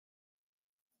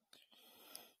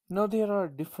Now, there are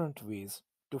different ways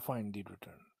to find the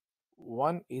return.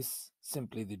 One is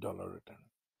simply the dollar return.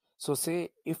 So,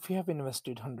 say if you have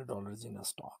invested $100 in a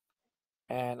stock,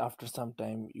 and after some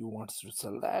time you want to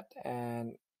sell that,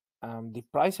 and the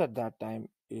price at that time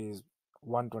is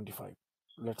 125.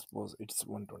 Let's suppose it's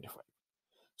 125.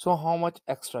 So, how much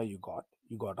extra you got?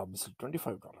 You got obviously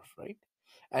 $25, right?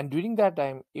 And during that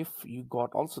time, if you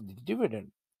got also the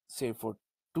dividend, say for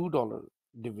 $2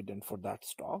 dividend for that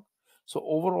stock, so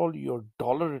overall your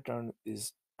dollar return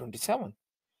is 27.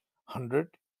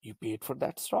 100 you paid for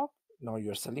that stock. Now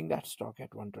you're selling that stock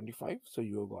at 125, so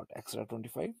you got extra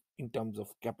 25 in terms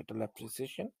of capital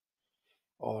appreciation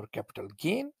or capital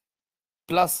gain,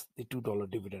 plus the $2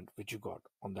 dividend which you got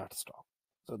on that stock.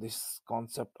 So this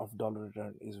concept of dollar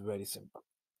return is very simple.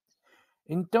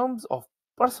 In terms of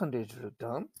percentage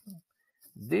return,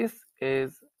 this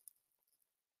is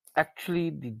actually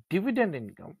the dividend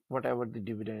income, whatever the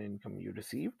dividend income you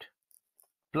received,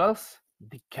 plus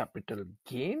the capital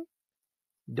gain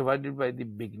divided by the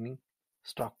beginning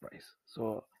stock price.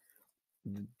 So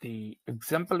the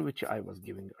example which I was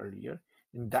giving earlier,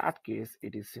 in that case,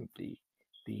 it is simply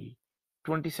the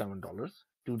 $27,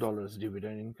 $2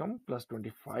 dividend income plus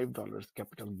 $25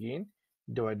 capital gain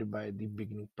divided by the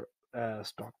beginning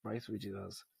stock price, which is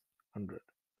 100.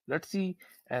 Let's see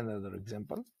another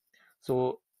example.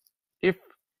 So if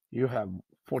you have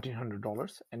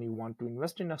 $1,400 and you want to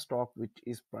invest in a stock which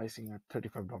is pricing at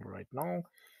 $35 right now,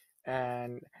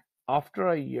 and after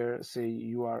a year, say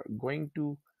you are going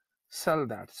to sell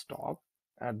that stock,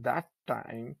 at that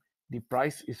time the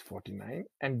price is 49,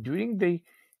 and during the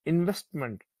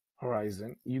investment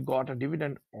horizon you got a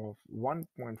dividend of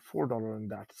 $1.4 in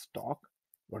that stock.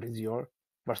 What is your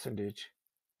percentage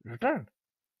return?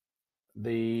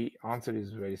 The answer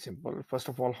is very simple. First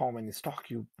of all, how many stock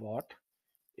you bought.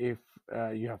 If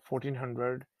you have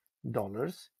 $1,400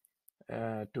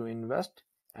 to invest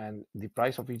and the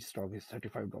price of each stock is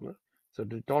 $35, so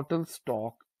the total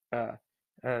stock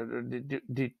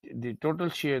the total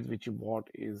shares which you bought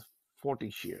is 40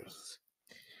 shares.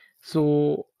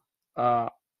 So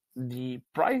the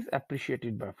price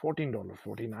appreciated by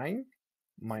 $14.49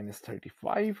 minus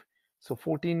 35, so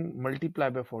 14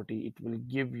 multiplied by 40, it will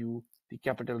give you the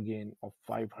capital gain of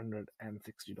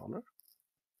 $560,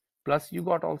 plus you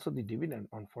got also the dividend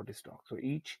on 40 stocks, so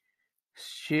each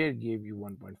share gave you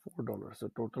 $1.4. So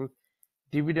total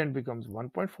dividend becomes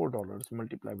 $1.4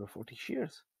 multiplied by 40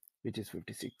 shares, which is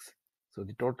 56. So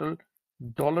the total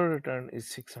dollar return is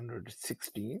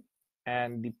 616,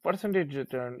 and the percentage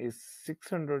return is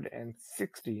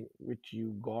 616, which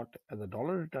you got as a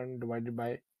dollar return divided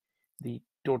by the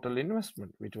total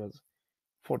investment, which was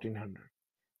 1400.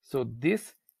 So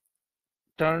this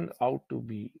turned out to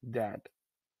be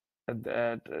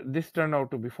this turned out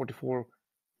to be 44%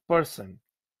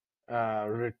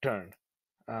 return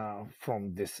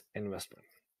from this investment.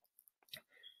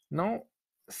 Now,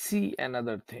 see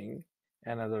another thing,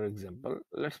 another example.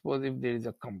 Let's suppose if there is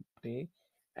a company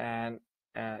and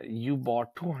you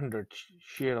bought 200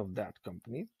 share of that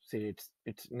company. Say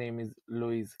its name is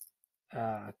Louis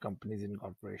Companies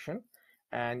Incorporation,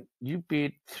 and you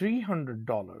paid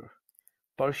 $300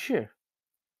 per share.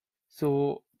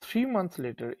 So 3 months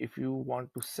later, if you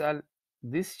want to sell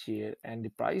this share and the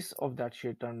price of that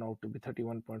share turned out to be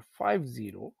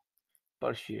 31.50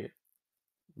 per share,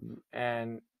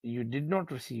 and you did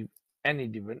not receive any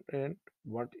dividend,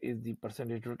 what is the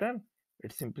percentage return?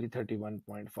 It's simply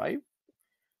 31.5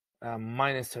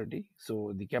 minus 30.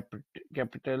 So the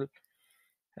capital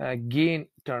gain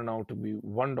turned out to be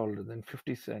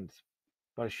 $1.50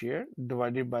 per share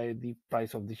divided by the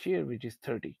price of the share, which is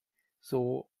 30.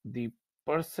 So the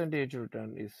percentage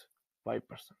return is 5%.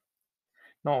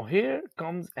 Now here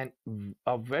comes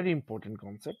a very important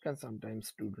concept, and sometimes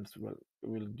students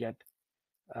will get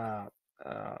uh,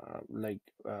 like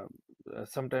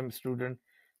sometimes students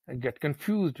get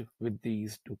confused with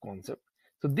these two concepts.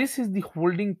 So this is the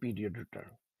holding period return,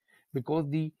 because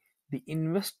the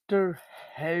investor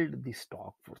held the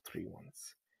stock for 3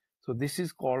 months. So this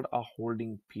is called a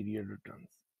holding period returns.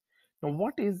 Now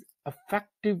what is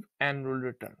effective annual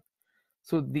return?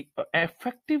 So the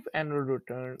effective annual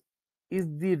return is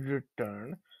the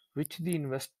return which the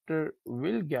investor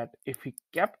will get if he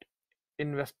kept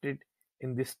invested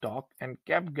in this stock and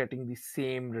kept getting the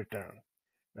same return,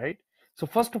 right? So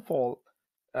first of all,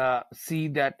 see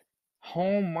that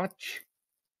how much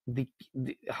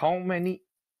how many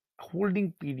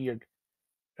holding periods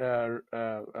are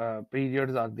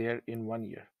there in 1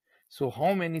 year. So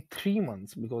how many 3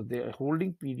 months, because the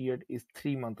holding period is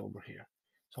 3 months over here.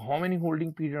 So how many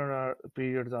holding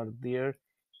periods are there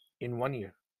in 1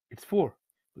 year? It's four,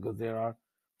 because there are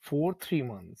for 3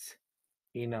 months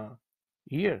in a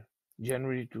year,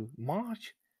 January to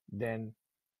March, then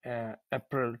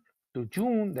April to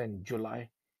June, then July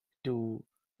to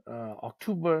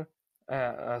October,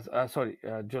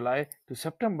 July to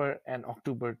September, and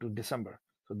October to December.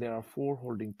 So there are 4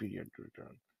 holding period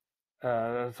return.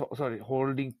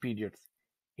 Holding periods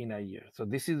in a year. So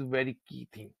this is very key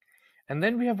thing. And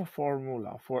then we have a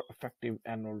formula for effective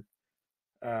annual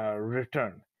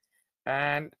return,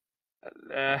 and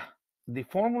uh, the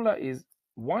formula is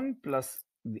 1 plus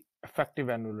the effective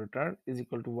annual return is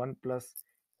equal to 1 plus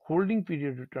holding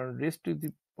period return raised to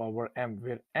the power m,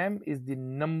 where m is the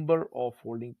number of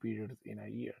holding periods in a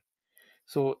year.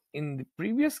 So in the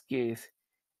previous case,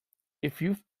 if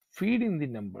you feed in the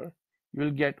number, you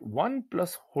will get 1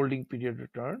 plus holding period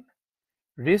return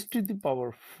raised to the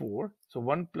power 4. So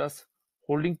 1 plus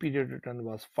holding period return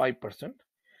was 5%.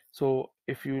 So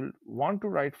if you want to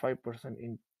write 5%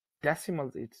 in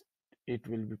decimals, it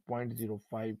will be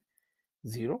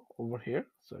 0.050 over here.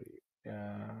 Sorry,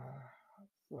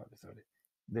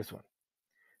 this one,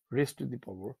 raised to the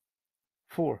power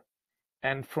 4.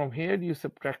 And from here you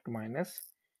subtract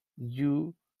minus,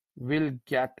 you will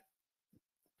get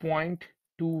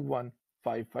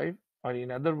 0.2155, or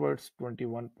in other words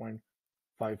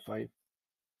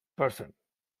 21.55%.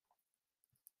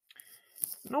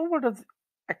 Now, what does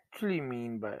actually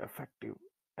mean by effective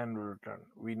annual return?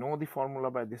 We know the formula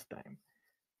by this time,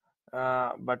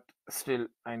 but still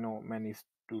I know many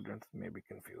students may be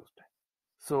confused.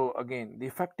 So again, the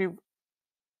effective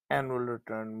annual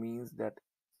return means that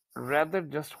rather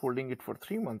just holding it for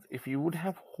 3 months, if you would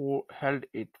have held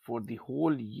it for the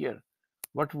whole year,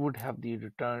 what would have the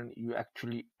return you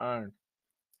actually earned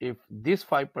if this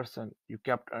 5% you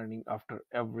kept earning after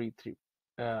every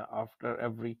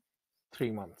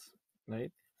 3 months,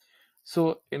 right?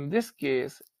 So in this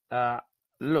case,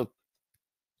 look,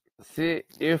 say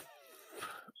if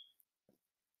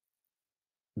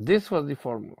this was the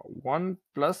formula, 1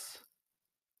 plus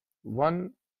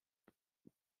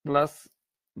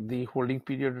the holding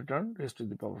period return raised to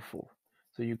the power 4.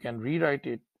 So you can rewrite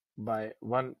it by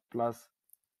 1 plus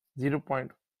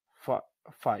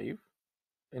 0.5.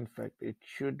 In fact, it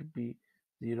should be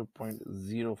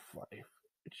 0.05.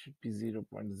 It should be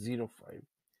 0.05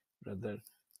 rather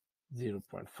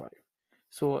 0.5.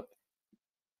 So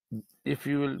if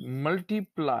you will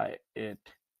multiply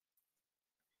it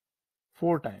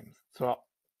 4 times, so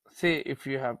say if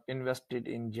you have invested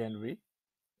in January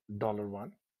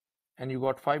 $1 and you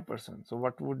got 5%, so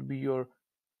what would be your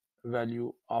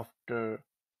value after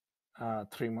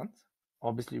 3 months?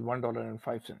 Obviously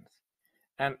 $1.05.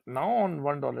 And now on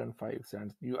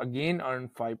 $1.05 you again earn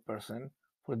 5%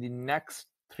 for the next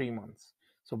 3 months.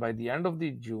 So by the end of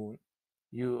the June,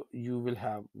 you will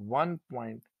have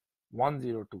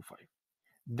 1.1025.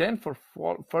 Then for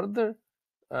further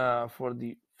for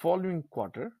the following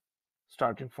quarter,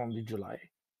 starting from the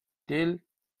July till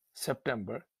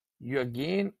September, you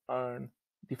again earn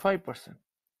the 5%.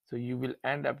 So you will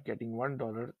end up getting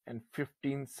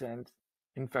 $1.15,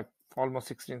 in fact almost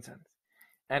 16 cents.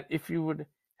 And if you would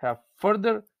have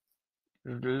further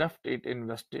left it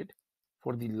invested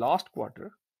for the last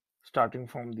quarter, starting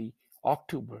from the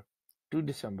October to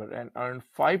December, and earn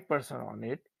 5% on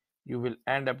it, you will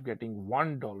end up getting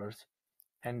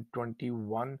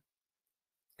 $1.21,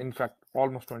 in fact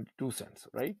almost 22 cents,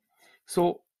 right?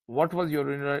 So what was your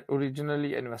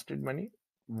originally invested money?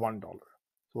 $1. So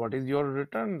what is your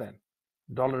return then?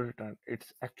 Dollar return,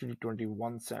 it's actually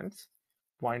 21 cents.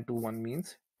 0.21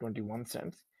 means 21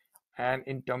 cents, and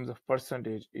in terms of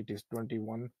percentage it is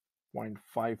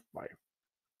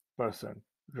 21.55%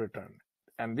 return.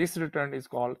 And this return is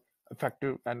called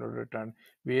effective annual return,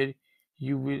 where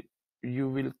you will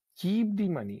keep the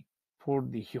money for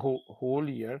the whole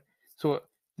year. So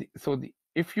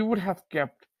if you would have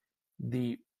kept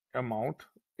the amount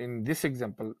in this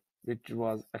example, which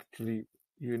was actually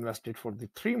you invested for the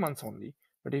 3 months only,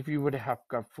 but if you would have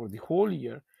kept for the whole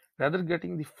year, rather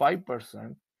getting the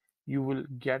 5%, you will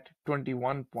get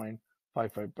 21.55%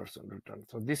 return.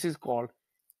 So this is called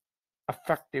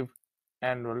effective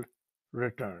annual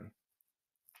return.